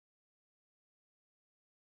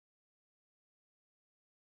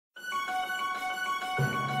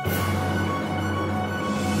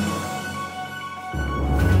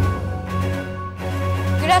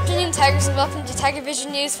afternoon, Tigers, and welcome to TigerVision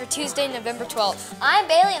News for Tuesday, November 12th. I'm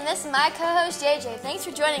Bailey, and this is my co-host, JJ. Thanks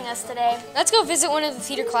for joining us today. Let's go visit one of the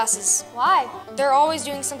theater classes. Why? They're always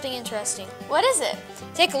doing something interesting. What is it?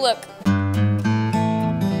 Take a look.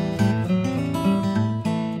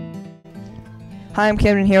 Hi, I'm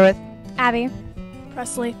Camden here with Abby.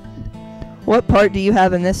 Presley. What part do you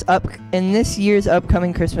have in this year's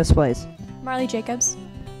upcoming Christmas plays? Marley Jacobs.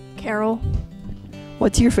 Carol.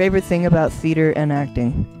 What's your favorite thing about theater and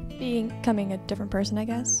acting? Becoming a different person, I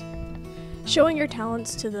guess. Showing your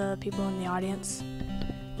talents to the people in the audience.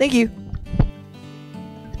 Thank you.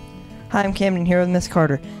 Hi, I'm Camden here with Miss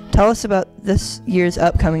Carter. Tell us about this year's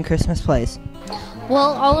upcoming Christmas plays.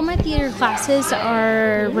 Well, all of my theater classes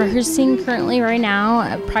are rehearsing currently right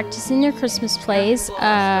now, practicing their Christmas plays.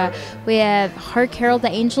 We have Hark Carol the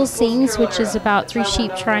Angel Sings, which is about three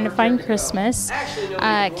sheep trying to find Christmas.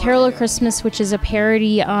 Carol of Christmas, which is a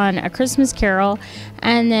parody on A Christmas Carol.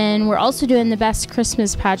 And then we're also doing the Best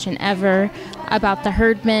Christmas Pageant Ever about the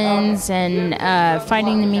herdmans and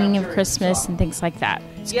finding the meaning of Christmas and things like that.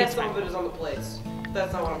 Yes, some of it is on the plates.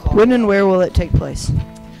 That's not what I'm talking about. When and where will it take place?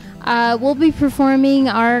 We'll be performing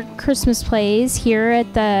our Christmas plays here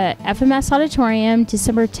at the FMS Auditorium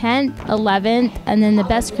December 10th, 11th, and then the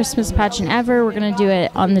Best Christmas Pageant Ever, we're going to do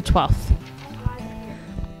it on the 12th.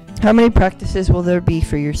 How many practices will there be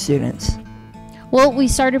for your students? Well, we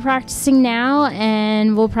started practicing now,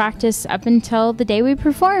 and we'll practice up until the day we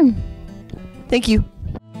perform. Thank you.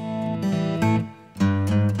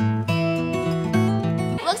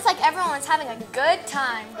 Looks like everyone's having a good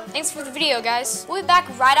time. Thanks for the video, guys. We'll be back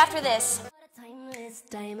right after this.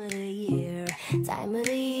 Time of the year.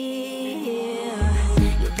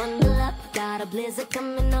 You bundle up, got a blizzard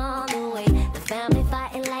coming on the way. The family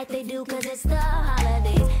fighting like they do, cause it's the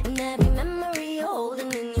holidays. And every memory you're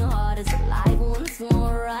holding in your heart is alive once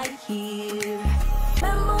more right here.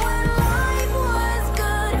 Remember when life was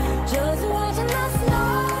good, just watching the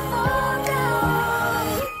snow fall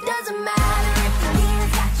down. Doesn't matter if the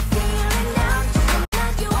years got you feeling down, just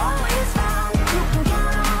like you always found. You can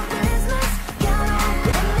count on Christmas, count on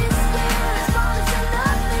Christmas. And this year is promised to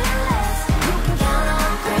nothing less. You can count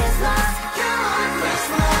on Christmas, count on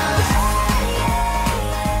Christmas.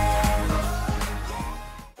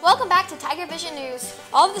 Welcome back to TigerVision News.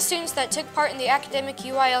 All of the students that took part in the academic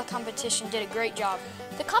UIL competition did a great job.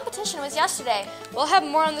 The competition was yesterday. We'll have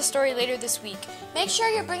more on the story later this week. Make sure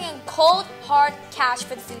you're bringing cold, hard cash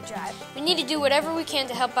for the food drive. We need to do whatever we can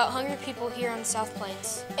to help out hungry people here on the South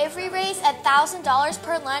Plains. If we raise $1,000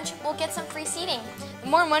 per lunch, we'll get some free seating. The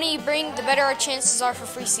more money you bring, the better our chances are for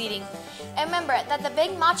free seating. And remember that the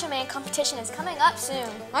big Macho Man competition is coming up soon.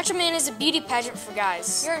 Macho Man is a beauty pageant for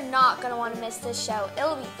guys. You're not going to want to miss this show.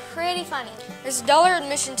 It'll be pretty funny. There's $1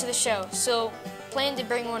 admission to the show, so plan to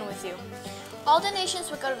bring one with you. All donations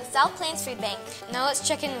will go to the South Plains Food Bank. Now let's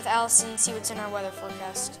check in with Allison and see what's in our weather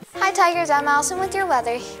forecast. Hi Tigers, I'm Allison with your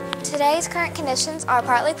weather. Today's current conditions are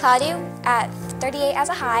partly cloudy at 38 as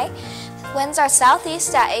a high. Winds are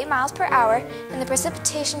southeast at 8 miles per hour, and the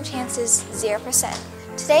precipitation chance is 0%.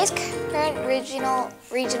 Today's current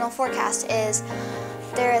regional forecast is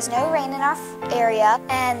there is no rain in our area,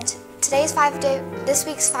 and this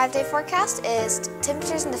week's 5-day forecast is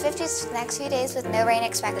temperatures in the 50s for the next few days with no rain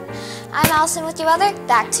expected. I'm Allison with your weather.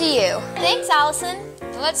 Back to you. Thanks, Allison.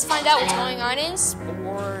 Now let's find out what's going on in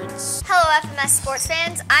sports. Hello FMS sports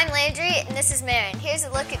fans, I'm Landry and this is Marin. Here's a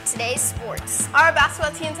look at today's sports. Our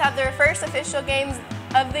basketball teams have their first official games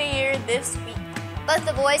of the year this week. Both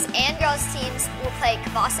the boys and girls teams will play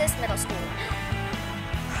Cavazos Middle School.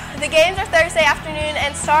 The games are Thursday afternoon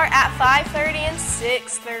and start at 5:30 and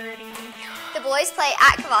 6:30. The boys play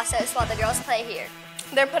at Cavazos while the girls play here.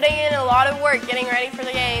 They're putting in a lot of work getting ready for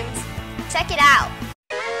the games. Check it out.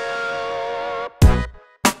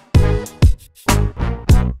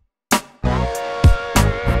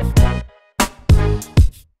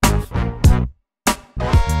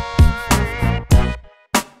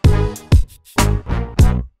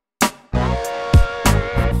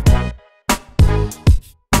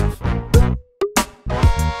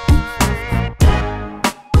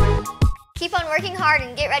 Keep on working hard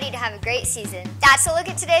and get ready to have a great season. That's a look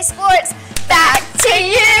at today's sports. Back to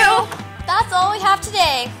you! That's all we have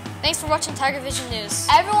today. Thanks for watching TigerVision News.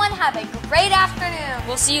 Everyone have a great afternoon.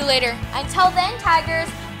 We'll see you later. Until then, Tigers,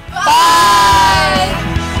 bye!